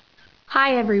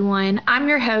Hi, everyone. I'm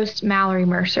your host, Mallory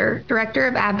Mercer, Director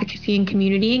of Advocacy and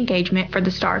Community Engagement for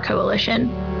the STAR Coalition.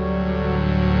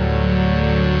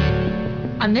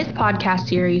 On this podcast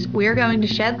series, we are going to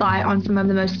shed light on some of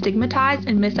the most stigmatized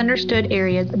and misunderstood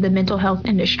areas of the mental health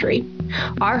industry.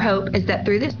 Our hope is that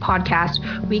through this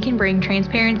podcast, we can bring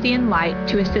transparency and light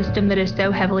to a system that is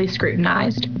so heavily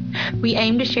scrutinized. We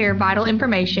aim to share vital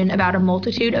information about a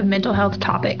multitude of mental health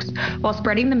topics while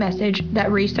spreading the message that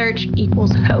research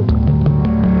equals hope.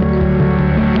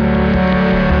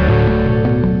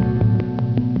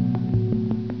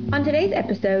 On today's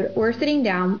episode, we're sitting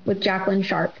down with Jacqueline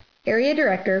Sharp, Area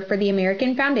Director for the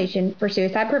American Foundation for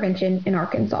Suicide Prevention in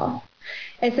Arkansas.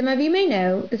 As some of you may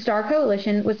know, the STAR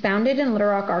Coalition was founded in Little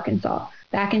Rock, Arkansas,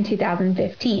 back in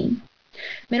 2015.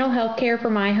 Mental health care for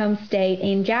my home state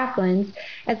and Jacqueline's,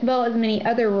 as well as many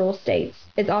other rural states,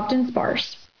 is often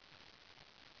sparse.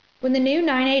 When the new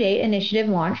 988 initiative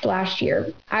launched last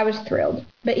year, I was thrilled,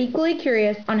 but equally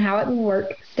curious on how it would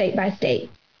work state by state,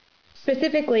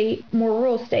 specifically more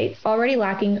rural states already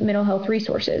lacking mental health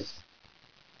resources.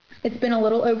 It's been a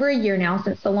little over a year now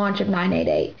since the launch of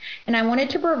 988, and I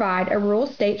wanted to provide a rural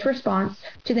state's response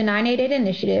to the 988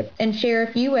 initiative and share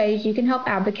a few ways you can help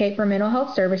advocate for mental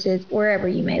health services wherever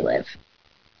you may live.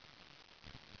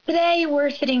 Today,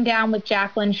 we're sitting down with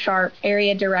Jacqueline Sharp,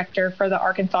 Area Director for the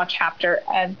Arkansas chapter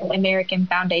of the American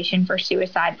Foundation for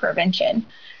Suicide Prevention.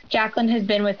 Jacqueline has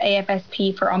been with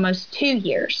AFSP for almost 2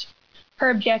 years. Her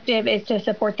objective is to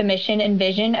support the mission and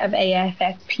vision of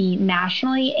AFSP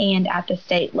nationally and at the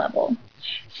state level.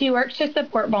 She works to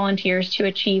support volunteers to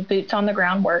achieve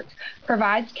boots-on-the-ground work,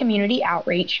 provides community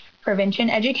outreach, prevention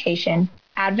education,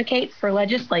 advocates for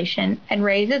legislation, and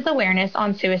raises awareness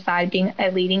on suicide being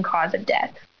a leading cause of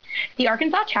death. The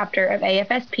Arkansas chapter of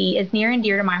AFSP is near and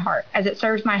dear to my heart as it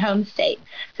serves my home state,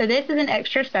 so this is an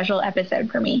extra special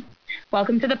episode for me.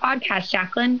 Welcome to the podcast,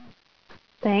 Jacqueline.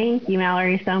 Thank you,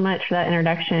 Mallory, so much for that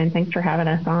introduction. Thanks for having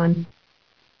us on.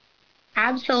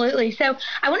 Absolutely. So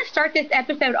I want to start this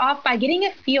episode off by getting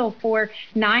a feel for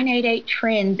 988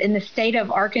 trends in the state of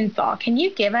Arkansas. Can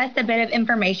you give us a bit of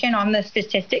information on the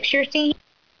statistics you're seeing?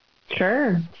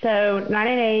 Sure. So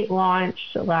 988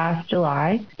 launched last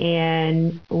July,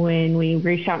 and when we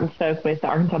reached out and spoke with the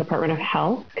Arkansas Department of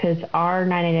Health, because our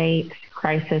 988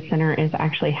 Crisis Center is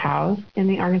actually housed in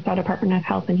the Arkansas Department of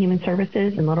Health and Human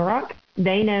Services in Little Rock.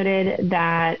 They noted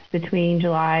that between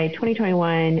July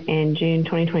 2021 and June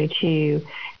 2022,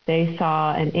 they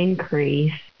saw an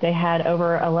increase. They had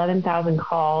over 11,000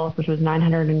 calls, which was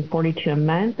 942 a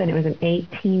month, and it was an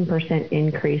 18%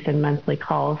 increase in monthly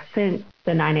calls since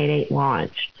the 988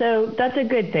 launch. So that's a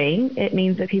good thing. It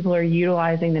means that people are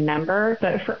utilizing the number.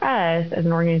 But for us as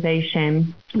an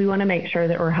organization, we want to make sure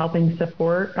that we're helping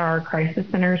support our crisis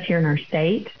centers here in our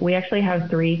state. We actually have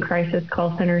 3 crisis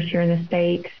call centers here in the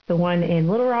state, the one in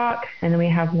Little Rock, and then we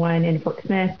have one in Fort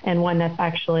Smith, and one that's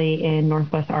actually in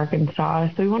Northwest Arkansas.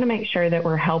 So we want to make sure that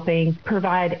we're helping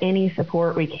provide any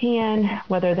support we can,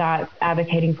 whether that's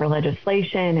advocating for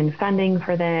legislation and funding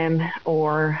for them,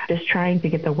 or just trying to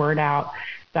get the word out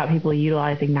about people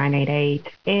utilizing 988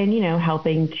 and,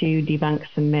 helping to debunk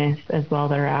some myths as well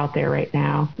that are out there right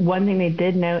now. One thing they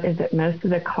did note is that most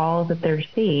of the calls that they're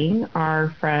seeing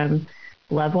are from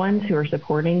loved ones who are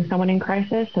supporting someone in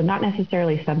crisis. So not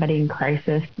necessarily somebody in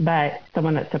crisis, but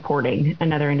someone that's supporting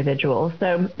another individual.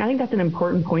 So I think that's an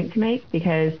important point to make,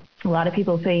 because a lot of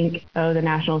people think, the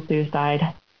National Suicide,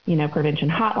 Prevention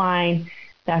Hotline,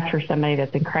 that's for somebody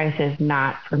that's in crisis,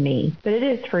 not for me. But it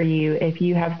is for you. If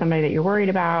you have somebody that you're worried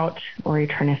about or you're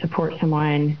trying to support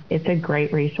someone, it's a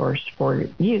great resource for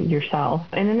you yourself.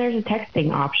 And then there's a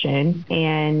texting option.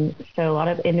 And so a lot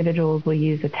of individuals will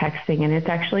use the texting, and it's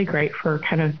actually great for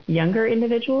kind of younger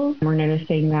individuals. We're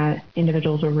noticing that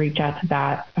individuals will reach out to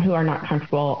that who are not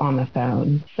comfortable on the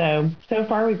phone. So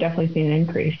far, we've definitely seen an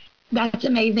increase. That's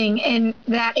amazing. And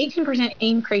that 18%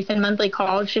 increase in monthly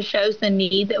calls just shows the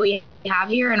need that we have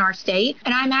here in our state.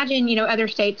 And I imagine, other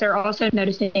states are also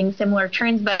noticing similar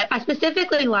trends, but I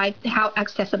specifically like how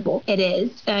accessible it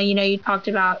is. You talked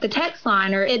about the text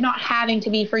line or it not having to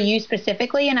be for you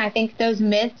specifically. And I think those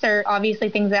myths are obviously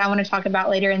things that I want to talk about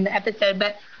later in the episode.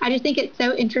 But I just think it's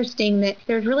so interesting that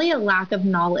there's really a lack of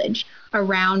knowledge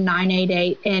around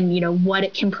 988 and, what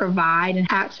it can provide and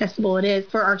how accessible it is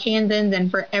for Arkansans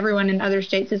and for everyone in other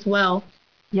states as well.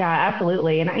 Yeah,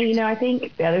 absolutely. And I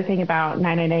think the other thing about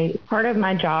 988, part of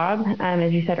my job,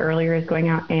 as you said earlier, is going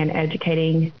out and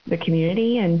educating the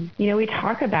community. And, we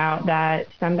talk about that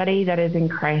somebody that is in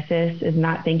crisis is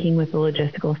not thinking with the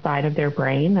logistical side of their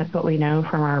brain. That's what we know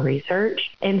from our research.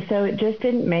 And so it just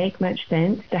didn't make much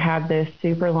sense to have this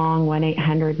super long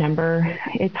 1-800 number.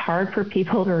 It's hard for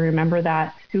people to remember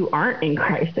that who aren't in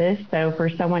crisis. So for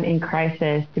someone in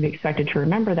crisis to be expected to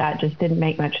remember that just didn't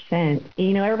make much sense.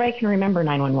 Everybody can remember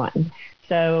 911.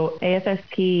 So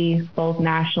AFSP, both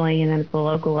nationally and then at the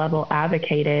local level,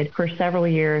 advocated for several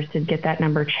years to get that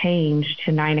number changed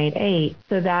to 988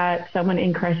 so that someone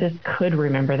in crisis could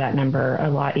remember that number a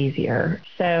lot easier.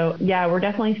 So yeah, we're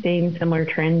definitely seeing similar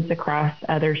trends across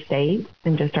other states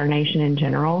and just our nation in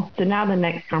general. So now the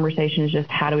next conversation is just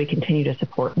how do we continue to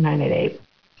support 988?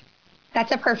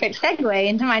 That's a perfect segue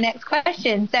into my next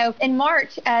question. So in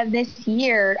March of this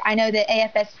year, I know that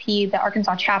AFSP, the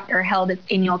Arkansas chapter, held its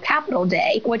annual Capitol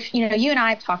Day, which, you and I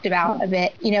have talked about a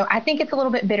bit. I think it's a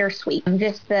little bit bittersweet,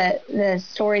 just the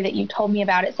story that you told me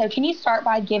about it. So can you start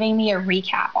by giving me a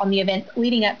recap on the events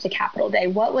leading up to Capitol Day?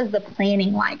 What was the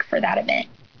planning like for that event?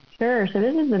 Sure. So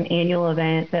this is an annual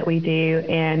event that we do,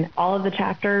 and all of the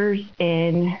chapters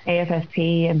in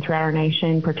AFSP and throughout our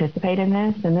nation participate in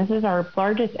this. And this is our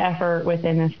largest effort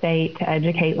within the state to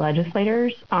educate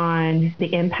legislators on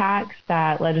the impacts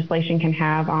that legislation can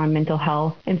have on mental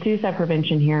health and suicide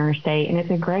prevention here in our state. And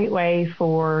it's a great way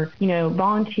for,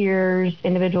 volunteers,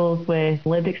 individuals with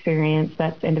lived experience,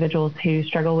 that's individuals who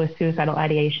struggle with suicidal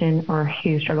ideation or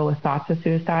who struggle with thoughts of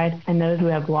suicide, and those who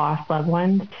have lost loved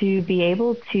ones, to be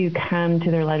able to come to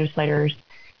their legislators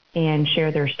and share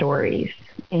their stories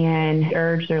and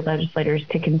urge their legislators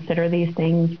to consider these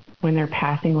things when they're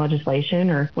passing legislation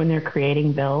or when they're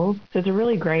creating bills. So it's a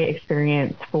really great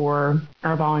experience for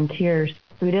our volunteers.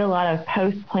 We did a lot of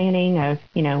post planning of,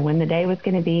 when the day was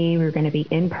going to be. We were going to be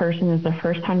in person. It was the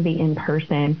first time to be in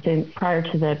person since prior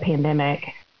to the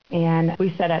pandemic. And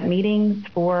we set up meetings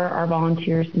for our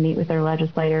volunteers to meet with their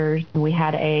legislators. We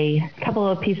had a couple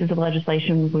of pieces of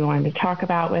legislation we wanted to talk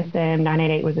about with them.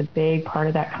 988 was a big part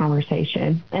of that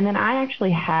conversation. And then I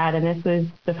actually had, and this was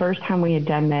the first time we had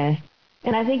done this,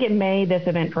 and I think it made this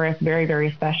event for us very,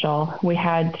 very special. We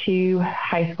had two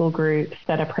high school groups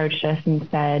that approached us and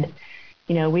said,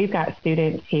 we've got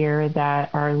students here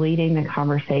that are leading the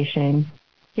conversation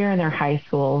here in their high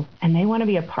schools, and they want to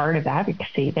be a part of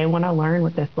advocacy. They want to learn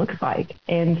what this looks like.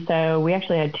 And so we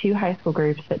actually had two high school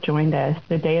groups that joined us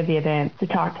the day of the event to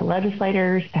talk to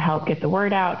legislators, to help get the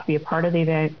word out, to be a part of the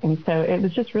event. And so it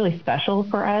was just really special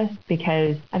for us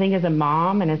because I think as a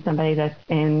mom and as somebody that's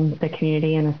in the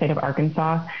community in the state of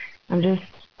Arkansas, I'm just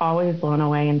always blown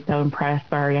away and so impressed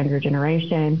by our younger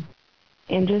generation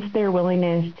and just their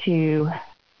willingness to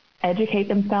educate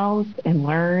themselves and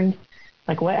learn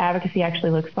like what advocacy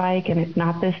actually looks like. And it's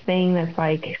not this thing that's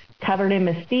like covered in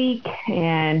mystique.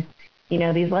 And,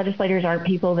 these legislators aren't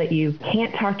people that you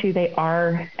can't talk to. They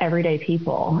are everyday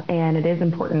people. And it is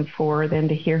important for them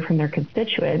to hear from their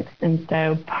constituents. And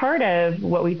so part of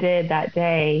what we did that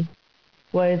day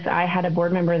was I had a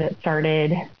board member that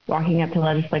started walking up to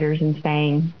legislators and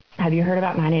saying, have you heard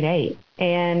about 988?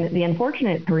 And the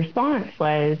unfortunate response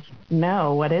was,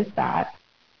 no, what is that?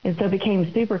 And so it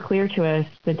became super clear to us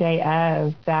the day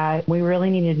of that we really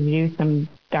needed to do some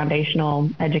foundational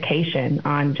education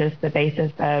on just the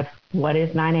basis of what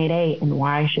is 988 and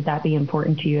why should that be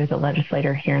important to you as a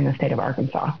legislator here in the state of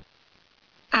Arkansas.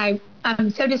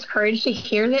 I'm so discouraged to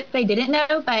hear that they didn't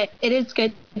know, but it is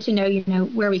good to know,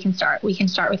 where we can start. We can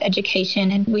start with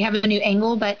education, and we have a new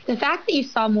angle. But the fact that you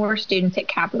saw more students at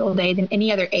Capitol Day than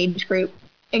any other age group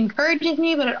encourages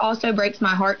me, but it also breaks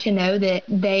my heart to know that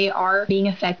they are being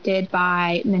affected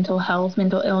by mental health,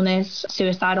 mental illness,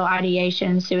 suicidal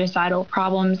ideation, suicidal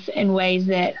problems in ways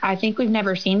that I think we've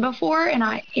never seen before. And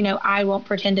I won't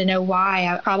pretend to know why.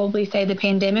 I probably say the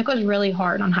pandemic was really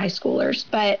hard on high schoolers.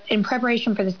 But in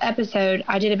preparation for this episode,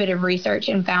 I did a bit of research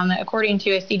and found that according to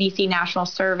a CDC national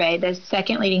survey, the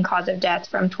second leading cause of death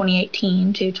from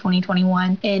 2018 to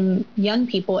 2021 in young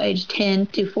people aged 10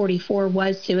 to 44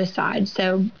 was suicide.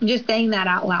 So just saying that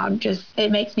out loud,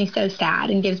 it makes me so sad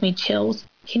and gives me chills.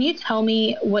 Can you tell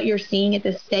me what you're seeing at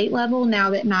the state level now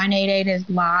that 988 is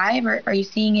live? Or are you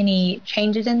seeing any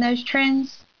changes in those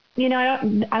trends? I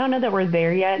don't know that we're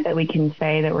there yet, that we can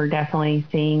say that we're definitely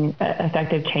seeing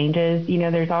effective changes.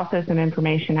 There's also some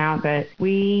information out that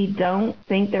we don't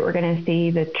think that we're going to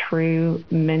see the true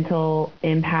mental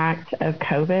impact of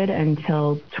COVID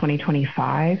until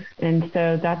 2025. And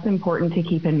so that's important to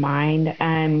keep in mind.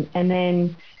 And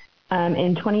then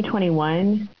In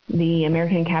 2021, the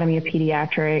American Academy of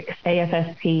Pediatrics,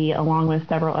 AFSP, along with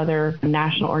several other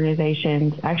national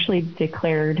organizations, actually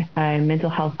declared a mental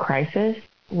health crisis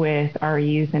with our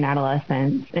youth and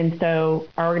adolescents. And so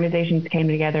our organizations came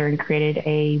together and created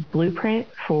a blueprint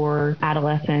for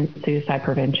adolescent suicide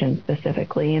prevention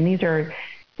specifically. And these are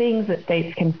things that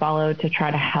states can follow to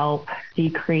try to help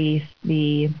decrease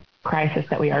the crisis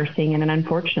that we are seeing. And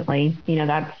unfortunately,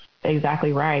 that's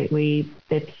exactly right.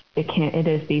 It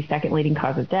is the second leading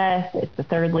cause of death. It's the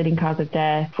third leading cause of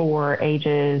death for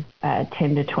ages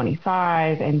 10 to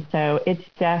 25. And so it's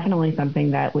definitely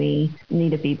something that we need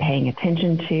to be paying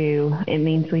attention to. It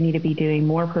means we need to be doing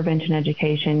more prevention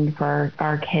education for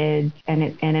our kids. And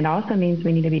it also means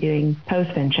we need to be doing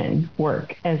postvention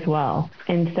work as well.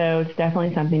 And so it's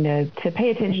definitely something to pay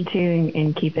attention to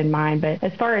and keep in mind. But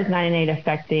as far as 988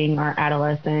 affecting our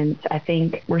adolescents, I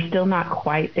think we're still not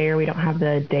quite there. We don't have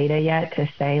the data yet to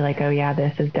say like, oh yeah,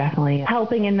 this is definitely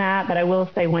helping in that. But I will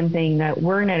say one thing that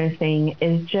we're noticing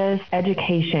is just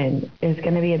education is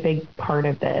going to be a big part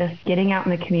of this. Getting out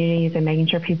in the communities and making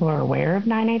sure people are aware of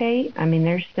 988. I mean,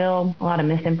 there's still a lot of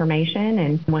misinformation.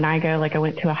 And when I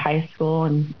went to a high school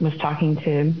and was talking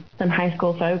to some high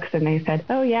school folks and they said,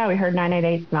 oh yeah, we heard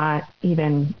 988's not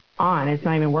even on. It's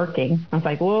not even working. I was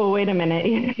like, whoa, wait a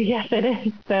minute. Yes, it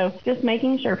is. So just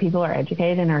making sure people are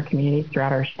educated in our communities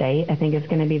throughout our state, I think is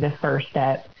going to be the first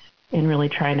step in really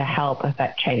trying to help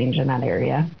affect change in that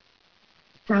area.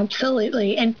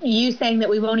 Absolutely. And you saying that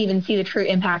we won't even see the true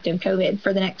impact of COVID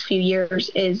for the next few years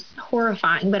is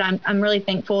horrifying. But I'm really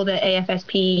thankful that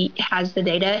AFSP has the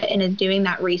data and is doing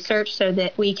that research so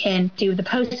that we can do the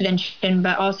postvention,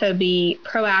 but also be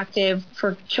proactive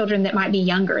for children that might be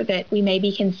younger, that we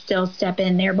maybe can still step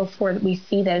in there before we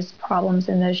see those problems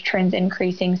and those trends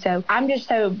increasing. So I'm just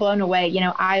so blown away.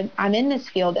 I'm in this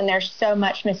field and there's so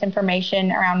much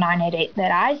misinformation around 988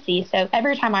 that I see. So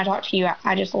every time I talk to you,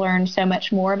 I just learn so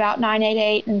much more about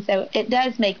 988. And so it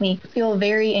does make me feel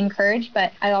very encouraged,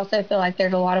 but I also feel like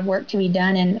there's a lot of work to be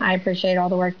done. And I appreciate all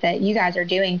the work that you guys are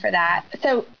doing for that.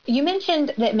 So you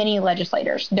mentioned that many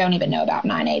legislators don't even know about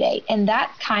 988. And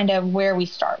that's kind of where we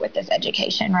start with this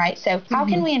education, right? So how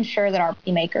can we ensure that our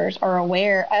policymakers are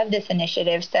aware of this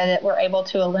initiative so that we're able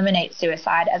to eliminate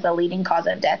suicide as a leading cause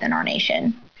of death in our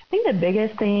nation? I think the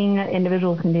biggest thing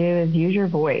individuals can do is use your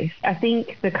voice. I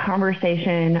think the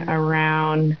conversation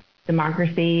around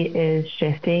democracy is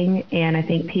shifting, and I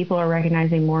think people are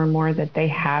recognizing more and more that they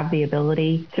have the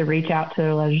ability to reach out to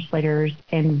their legislators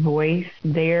and voice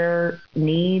their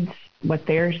needs, what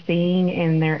they're seeing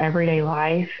in their everyday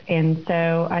life. And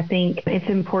so I think it's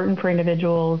important for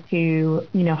individuals to,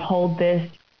 hold this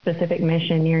specific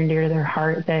mission near and dear to their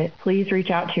heart, that please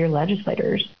reach out to your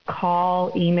legislators.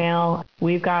 Call, email.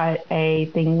 We've got a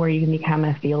thing where you can become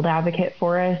a field advocate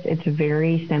for us. It's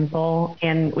very simple.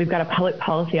 And we've got a public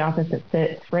policy office that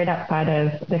sits right outside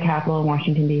of the Capitol in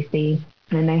Washington, D.C.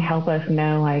 And they help us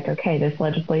know, like, okay, this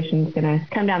legislation is going to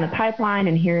come down the pipeline,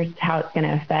 and here's how it's going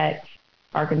to affect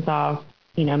Arkansas,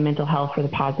 mental health for the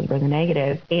positive or the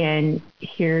negative. And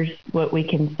here's what we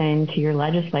can send to your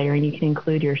legislator, and you can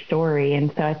include your story.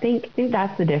 And so I think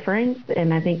that's the difference.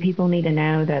 And I think people need to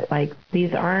know that, like,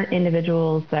 these aren't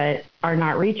individuals that are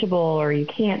not reachable or you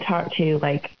can't talk to.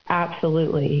 Like,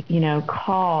 absolutely,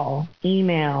 call,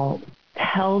 email,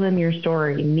 tell them your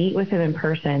story, meet with them in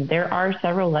person. There are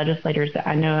several legislators that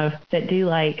I know of that do,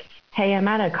 like, hey, I'm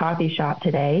at a coffee shop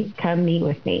today. Come meet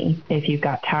with me if you've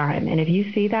got time. And if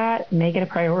you see that, make it a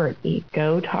priority.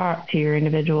 Go talk to your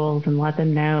individuals and let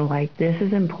them know, like, this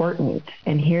is important.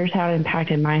 And here's how it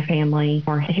impacted my family,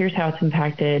 or here's how it's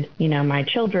impacted, my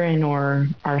children or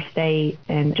our state.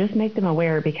 And just make them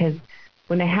aware, because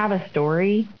when they have a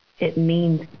story, it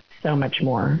means so much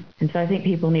more. And so I think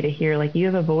people need to hear, like, you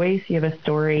have a voice, you have a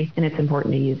story, and it's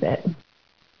important to use it.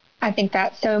 I think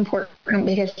that's so important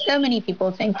because so many people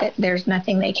think that there's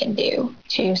nothing they can do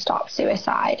to stop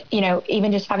suicide.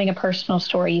 Even just having a personal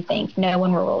story, you think no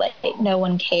one will relate, no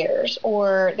one cares,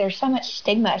 or there's so much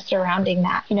stigma surrounding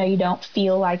that. You don't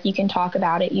feel like you can talk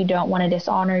about it. You don't want to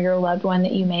dishonor your loved one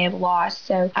that you may have lost.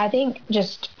 So I think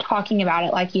just talking about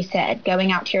it, like you said,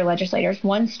 going out to your legislators,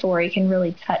 one story can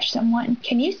really touch someone.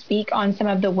 Can you speak on some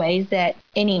of the ways that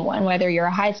anyone, whether you're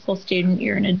a high school student,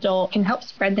 you're an adult, can help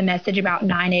spread the message about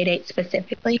 988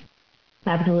 specifically?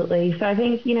 Absolutely. So I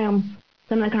think,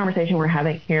 some of the conversation we're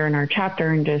having here in our chapter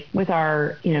and just with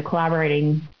our,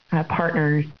 collaborating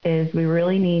partners is we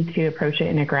really need to approach it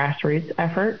in a grassroots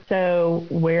effort. So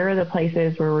where are the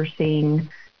places where we're seeing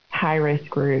high-risk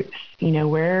groups?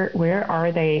 Where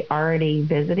are they already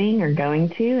visiting or going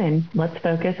to? And let's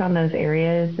focus on those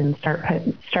areas and start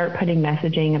putting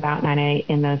messaging about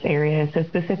 988 in those areas. So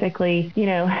specifically,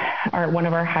 one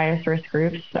of our highest risk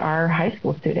groups are high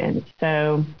school students.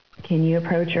 So can you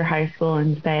approach your high school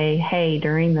and say, hey,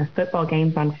 during the football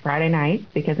games on Friday nights,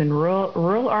 because in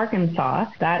rural Arkansas,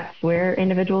 that's where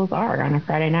individuals are on a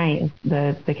Friday night.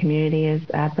 The community is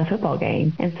at the football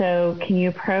game. And so can you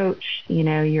approach,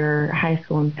 your high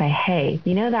school and say, hey,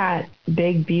 that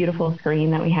big, beautiful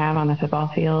screen that we have on the football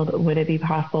field, would it be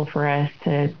possible for us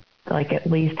to at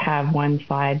least have one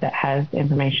slide that has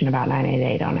information about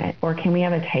 988 on it? Or can we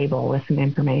have a table with some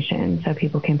information so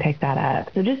people can pick that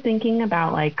up? So just thinking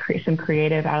about some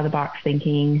creative out of the box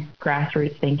thinking,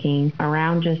 grassroots thinking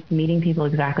around just meeting people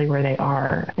exactly where they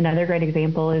are. Another great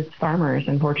example is farmers.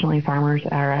 Unfortunately, farmers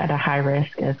are at a high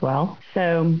risk as well.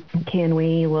 So can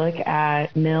we look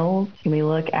at mills? Can we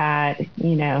look at,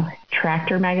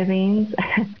 tractor magazines?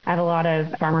 I have a lot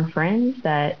of farmer friends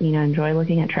that, enjoy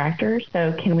looking at tractors.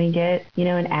 So can we get,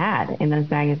 an ad in those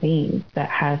magazines that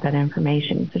has that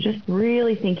information? So just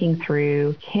really thinking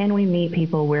through, can we meet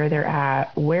people where they're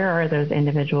at? Where are those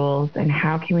individuals? And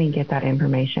how can we get that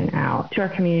information out to our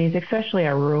communities, especially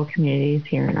our rural communities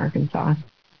here in Arkansas?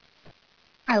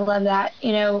 I love that.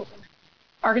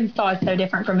 Arkansas is so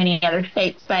different from many other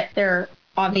states, but there are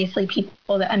obviously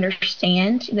people that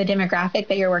understand the demographic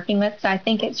that you're working with. So I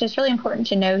think it's just really important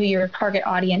to know who your target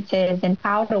audience is and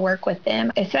how to work with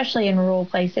them, especially in rural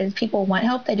places. People want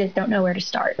help, they just don't know where to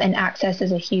start. And access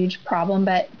is a huge problem.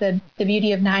 But the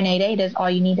beauty of 988 is all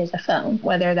you need is a phone,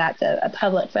 whether that's a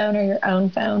public phone or your own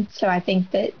phone. So I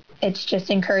think that it's just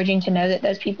encouraging to know that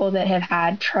those people that have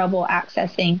had trouble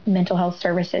accessing mental health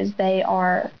services, they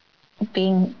are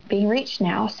being reached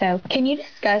now. So can you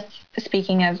discuss,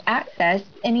 speaking of access,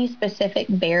 any specific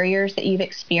barriers that you've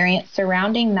experienced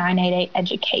surrounding 988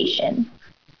 education?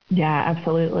 Yeah,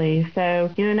 absolutely. So,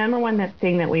 number one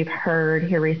thing that we've heard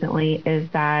here recently is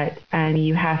that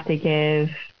you have to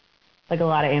give a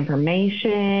lot of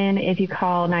information if you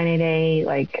call 988,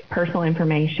 like personal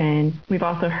information. We've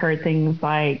also heard things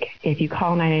like if you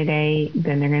call 988,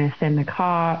 then they're going to send the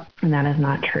cop, and that is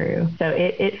not true. So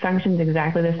it functions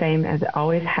exactly the same as it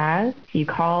always has. If you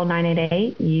call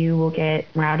 988, you will get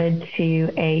routed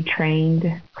to a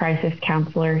trained crisis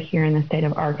counselor here in the state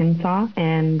of Arkansas.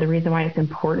 And the reason why it's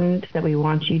important that we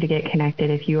want you to get connected,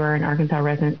 if you are an Arkansas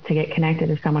resident, to get connected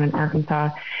to someone in Arkansas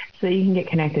so that you can get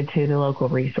connected to the local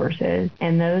resources.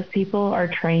 And those people are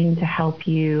trained to help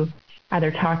you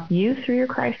either talk you through your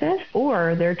crisis,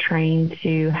 or they're trained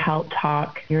to help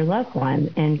talk your loved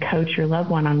one and coach your loved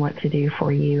one on what to do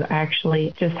for you. I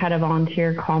actually just had a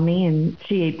volunteer call me, and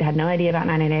she had no idea about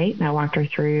 988, and I walked her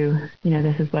through,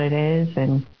 this is what it is,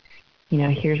 and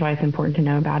here's why it's important to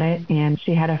know about it. And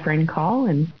she had a friend call,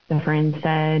 and the friend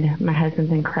said, my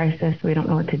husband's in crisis. We don't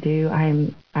know what to do.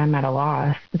 I'm at a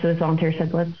loss. And so this volunteer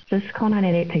said, let's just call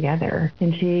 988 together.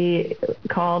 And she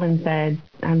called and said,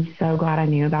 I'm so glad I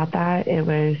knew about that. It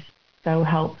was so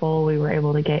helpful. We were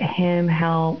able to get him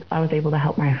help. I was able to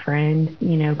help my friend,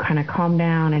 kind of calm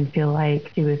down and feel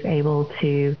like she was able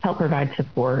to help provide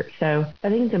support. So I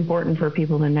think it's important for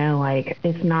people to know,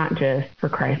 it's not just for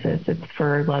crisis, it's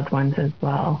for loved ones as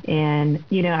well. And,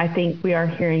 I think we are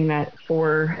hearing that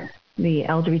for the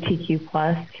LGBTQ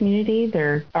plus community,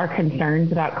 there are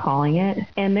concerns about calling it.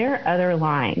 And there are other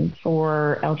lines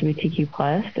for LGBTQ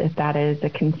plus if that is a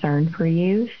concern for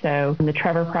you. So the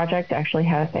Trevor Project actually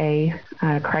has a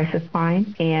crisis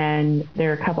line, and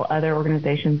there are a couple other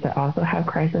organizations that also have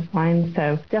crisis lines.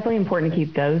 So definitely important to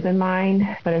keep those in mind.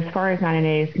 But as far as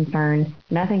 988 is concerned,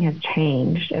 nothing has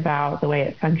changed about the way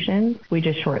it functions. We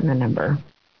just shorten the number.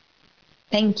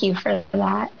 Thank you for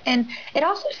that. And it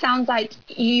also sounds like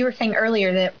you were saying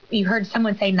earlier that you heard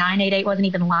someone say 988 wasn't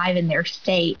even live in their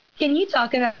state. Can you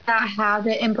talk about how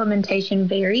the implementation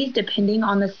varies depending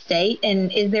on the state?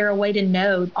 And is there a way to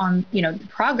know on, the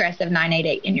progress of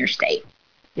 988 in your state?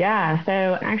 Yeah,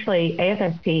 so actually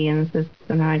AFSP, and this is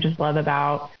something I just love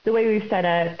about the way we've set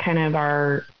up kind of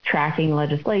our tracking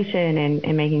legislation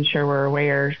and making sure we're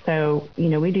aware. So,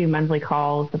 we do monthly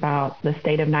calls about the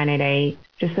state of 988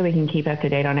 just so we can keep up to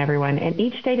date on everyone. And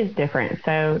each state is different.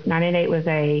 So 988 was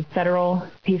a federal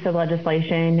piece of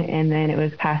legislation, and then it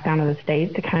was passed down to the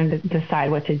states to kind of decide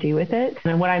what to do with it.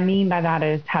 And what I mean by that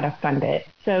is how to fund it.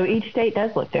 So each state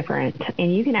does look different,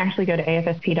 and you can actually go to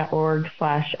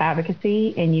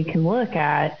afsp.org/advocacy, and you can look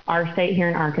at our state here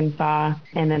in Arkansas,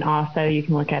 and then also you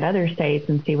can look at other states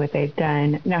and see what they've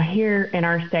done. Now here in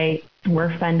our state,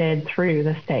 we're funded through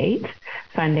the state.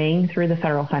 funding, through the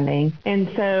federal funding.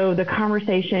 And so the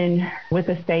conversation with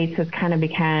the states has kind of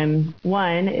become,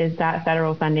 one, is that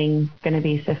federal funding going to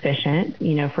be sufficient,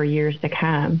 for years to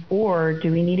come? Or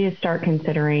do we need to start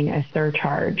considering a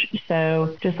surcharge?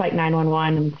 So just like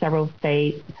 911 in several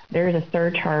states, there's a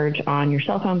surcharge on your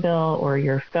cell phone bill or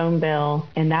your phone bill,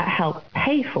 and that helps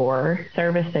pay for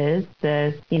services,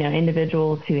 the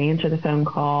individual to answer the phone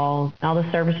call, all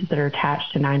the services that are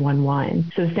attached to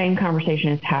 911. So the same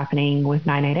conversation is happening with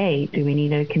 988. Do we need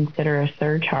to consider a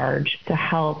surcharge to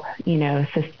help,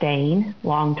 sustain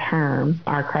long-term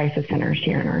our crisis centers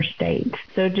here in our state?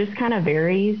 So it just kind of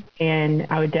varies, and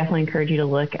I would definitely encourage you to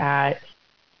look at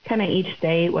kind of each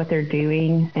state, what they're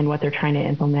doing and what they're trying to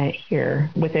implement here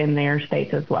within their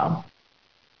states as well.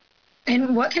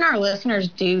 And what can our listeners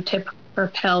do to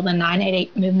propel the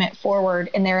 988 movement forward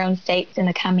in their own states in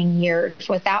the coming years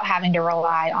without having to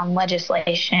rely on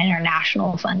legislation or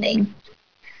national funding?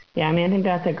 Yeah, I think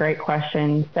that's a great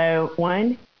question. So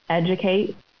one,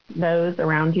 educate those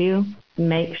around you.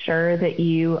 Make sure that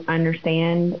you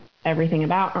understand everything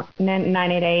about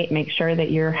 988. Make sure that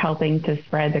you're helping to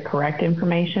spread the correct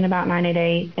information about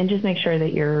 988, and just make sure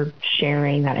that you're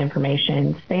sharing that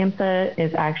information. SAMHSA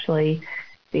is actually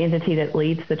the entity that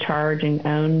leads the charge and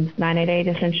owns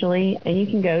 988 essentially. And you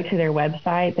can go to their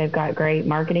website. They've got great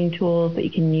marketing tools that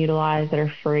you can utilize that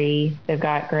are free. They've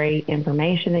got great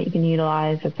information that you can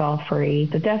utilize that's all free.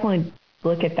 So definitely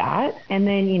look at that. And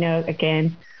then,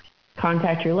 again,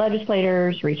 contact your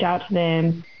legislators, reach out to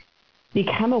them,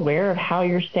 become aware of how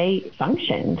your state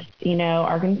functions.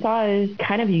 Arkansas is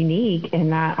kind of unique in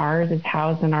that ours is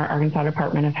housed in our Arkansas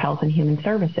Department of Health and Human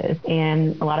Services.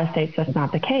 And a lot of states, that's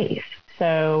not the case.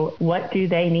 So what do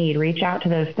they need? Reach out to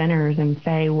those centers and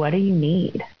say, what do you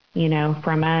need,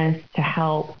 from us to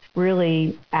help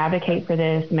really advocate for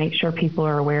this, make sure people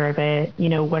are aware of it.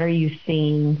 What are you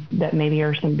seeing that maybe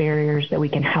are some barriers that we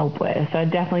can help with? So I'd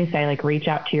definitely say, reach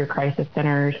out to your crisis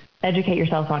centers, educate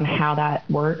yourself on how that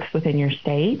works within your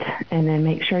state, and then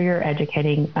make sure you're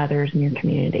educating others in your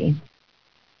community.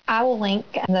 I will link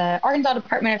the Arkansas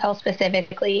Department of Health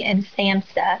specifically and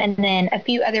SAMHSA, and then a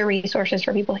few other resources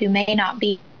for people who may not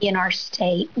be in our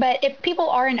state. But if people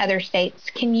are in other states,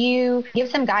 can you give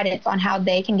some guidance on how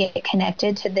they can get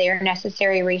connected to their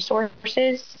necessary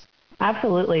resources?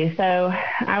 Absolutely. So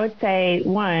I would say,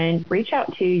 one, reach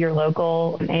out to your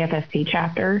local AFSP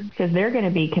chapter, because they're going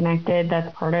to be connected.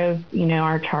 That's part of,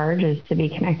 our charge, is to be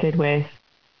connected with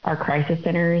our crisis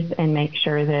centers and make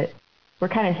sure that we're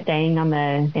kind of staying on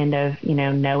the end of,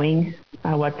 knowing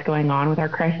what's going on with our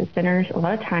crisis centers. A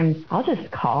lot of times I'll just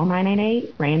call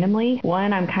 988 randomly.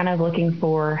 One, I'm kind of looking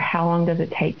for how long does it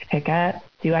take to pick up?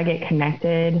 Do I get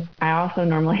connected? I also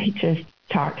normally just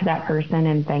talk to that person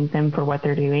and thank them for what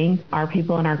they're doing. Our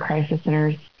people in our crisis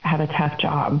centers have a tough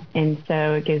job. And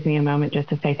so it gives me a moment just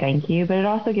to say thank you, but it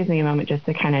also gives me a moment just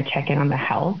to kind of check in on the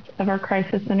health of our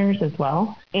crisis centers as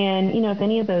well. And, if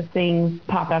any of those things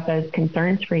pop up as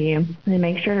concerns for you, then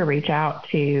make sure to reach out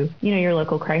to, your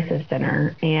local crisis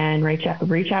center and reach out to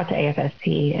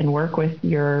AFSP and work with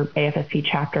your AFSP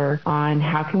chapter on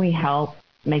how can we help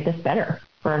make this better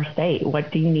for our state.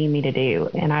 What do you need me to do?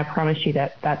 And I promise you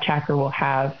that chapter will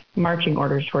have marching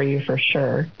orders for you for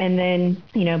sure. And then,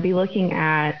 be looking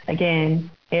at, again,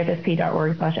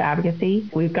 afsp.org/advocacy.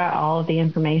 We've got all of the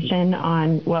information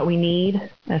on what we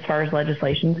need as far as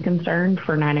legislation is concerned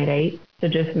for 988. So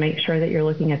just make sure that you're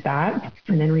looking at that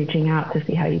and then reaching out to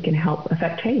see how you can help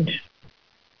affect change.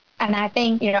 And I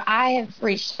think, I have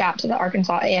reached out to the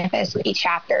Arkansas AFSP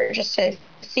chapter just to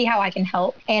see how I can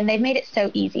help. And they've made it so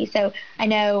easy. So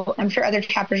I'm sure other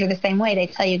chapters are the same way. They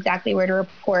tell you exactly where to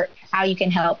report, how you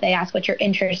can help. They ask what you're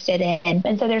interested in.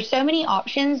 And so there's so many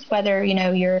options, whether,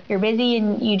 you're busy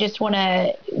and you just want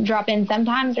to drop in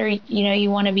sometimes, or,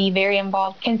 you want to be very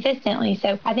involved consistently.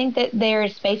 So I think that there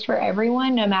is space for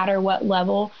everyone, no matter what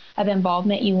level of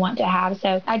involvement you want to have.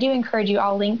 So I do encourage you.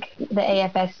 I'll link the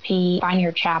AFSP Find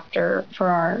Your Chapter for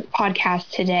our podcast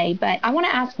today. But I want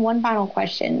to ask one final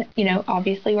question.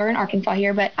 Obviously we're in Arkansas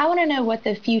here, but I want to know what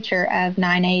the future of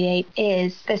 988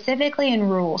 is, specifically in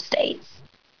rural states.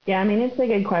 Yeah, it's a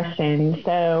good question.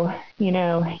 So,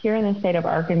 here in the state of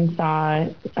Arkansas,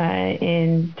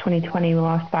 in 2020, we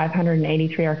lost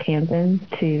 583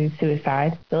 Arkansans to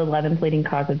suicide, the 11th leading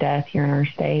cause of death here in our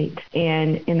state.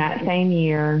 And in that same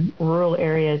year, rural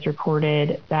areas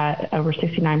reported that over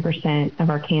 69% of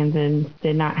Arkansans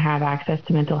did not have access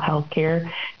to mental health care,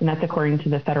 and that's according to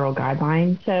the federal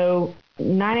guidelines. So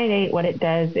 988, what it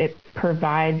does, it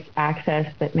provides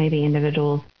access that maybe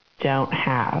individuals don't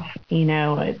have.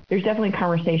 There's definitely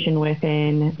conversation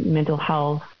within mental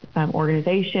health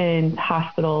organizations,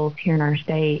 hospitals here in our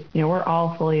state. We're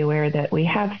all fully aware that we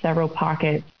have several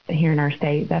pockets here in our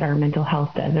state that are mental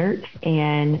health deserts,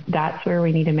 and that's where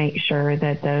we need to make sure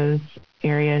that those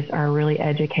areas are really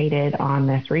educated on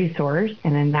this resource.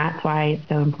 And then that's why it's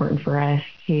so important for us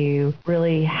to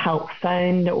really help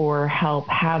fund or help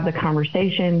have the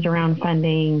conversations around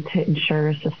funding to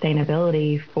ensure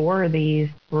sustainability for these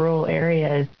rural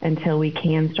areas until we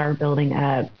can start building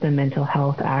up the mental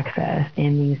health access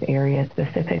in these areas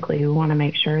specifically. We want to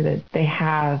make sure that they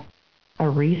have a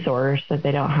resource, that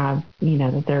they don't have,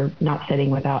 that they're not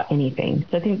sitting without anything.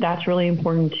 So I think that's really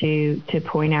important to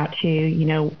point out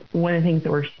too. One of the things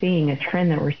that we're seeing, a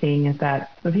trend that we're seeing, is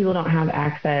that when people don't have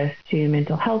access to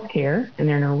mental health care and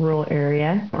they're in a rural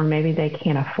area, or maybe they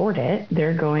can't afford it,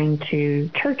 they're going to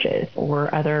churches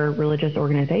or other religious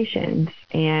organizations.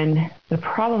 And the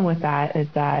problem with that is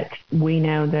that we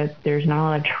know that there's not a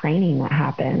lot of training that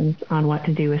happens on what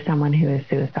to do with someone who is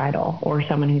suicidal or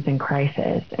someone who's in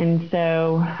crisis. And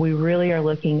so we really are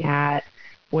looking at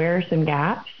where are some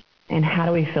gaps and how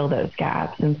do we fill those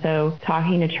gaps. And so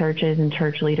talking to churches and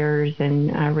church leaders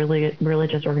and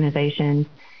religious organizations,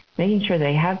 making sure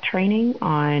they have training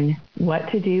on what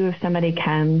to do if somebody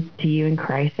comes to you in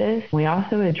crisis. We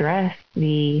also address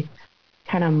the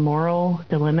kind of moral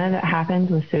dilemma that happens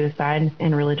with suicide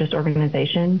in religious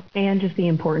organizations, and just the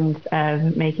importance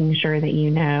of making sure that you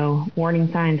know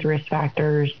warning signs, risk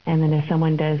factors, and then if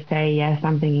someone does say, yes,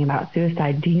 I'm thinking about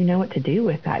suicide, do you know what to do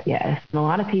with that yes? And a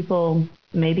lot of people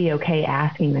may be okay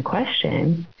asking the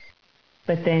question,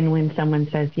 but then when someone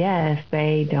says yes,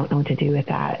 they don't know what to do with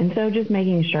that. And so just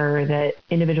making sure that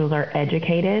individuals are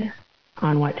educated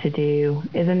on what to do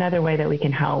is another way that we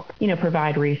can help,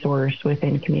 provide resource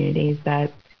within communities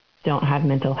that don't have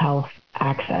mental health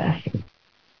access.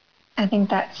 I think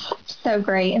that's so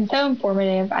great and so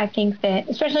informative. I think that,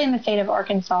 especially in the state of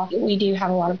Arkansas, we do have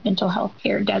a lot of mental health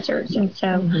care deserts. And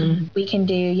so we can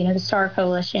do, the STAR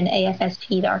Coalition,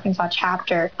 AFSP, the Arkansas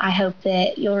chapter. I hope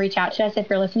that you'll reach out to us if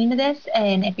you're listening to this.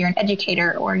 And if you're an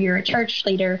educator or you're a church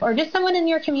leader or just someone in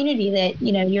your community that,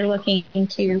 you're looking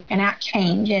to enact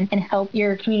change and help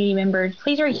your community members,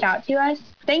 please reach out to us.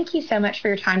 Thank you so much for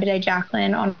your time today,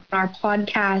 Jacqueline, on our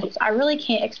podcast. I really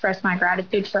can't express my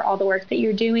gratitude for all the work that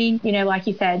you're doing. Like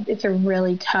you said, it's a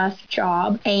really tough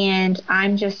job, and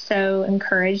I'm just so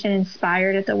encouraged and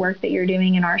inspired at the work that you're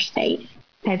doing in our state.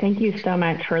 Hey, thank you so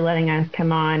much for letting us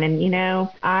come on. And,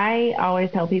 I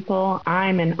always tell people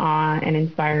I'm in awe and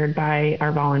inspired by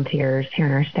our volunteers here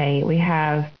in our state. We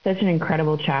have such an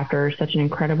incredible chapter, such an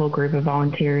incredible group of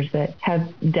volunteers that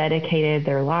have dedicated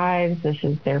their lives. This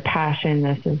is their passion.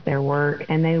 This is their work.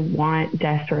 And they want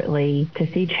desperately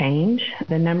to see change.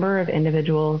 The number of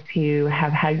individuals who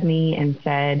have hugged me and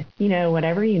said,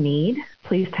 whatever you need,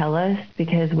 please tell us,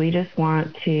 because we just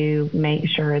want to make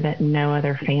sure that no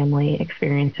other family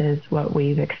experiences what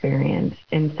we've experienced.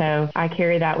 And so I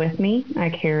carry that with me. I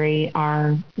carry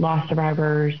our loss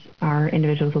survivors, our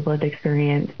individuals with lived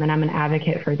experience, and I'm an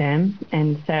advocate for them.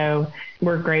 And so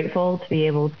we're grateful to be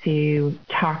able to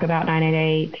talk about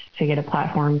 988, to get a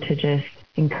platform to just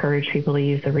encourage people to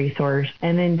use the resource,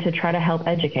 and then to try to help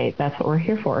educate. That's what we're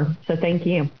here for. So thank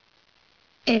you.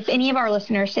 If any of our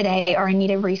listeners today are in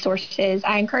need of resources,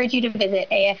 I encourage you to visit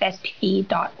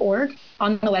afsp.org.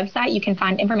 On the website, you can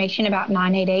find information about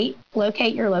 988,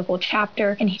 locate your local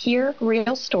chapter, and hear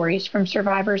real stories from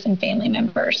survivors and family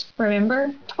members.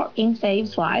 Remember, talking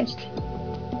saves lives.